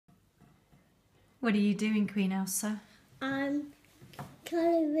What are you doing, Queen Elsa? I'm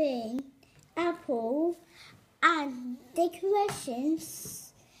colouring apple and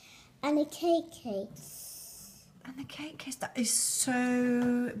decorations and the cakes. And the cake case, that is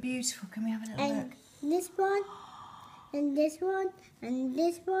so beautiful. Can we have a little look? And this one, and this one, and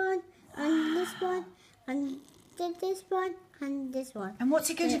this one, and this one, and this one, and this one. And what's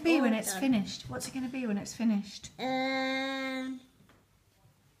it going to be when it's done. finished? What's it going to be when it's finished?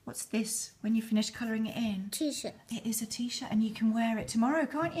 What's this when you finish colouring it in? T-shirt. It is a t-shirt and you can wear it tomorrow,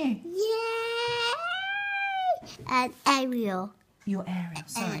 can't you? Yay! And Ariel. You're Ariel.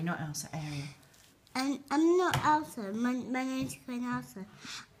 Sorry, not Elsa, Ariel. And I'm not Elsa. My name is Queen Elsa.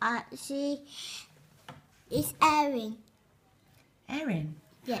 She is Erin. Erin?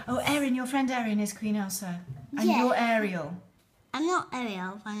 Yes. Oh, Erin, your friend Erin is Queen Elsa. And Yeah. you're Ariel. I'm not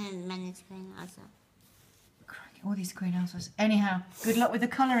Ariel. My name is Queen Elsa. Crikey, all these Queen Elsas. Anyhow, good luck with the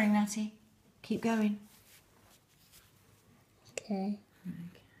colouring, Natty. Keep going. Okay.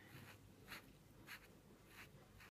 Okay.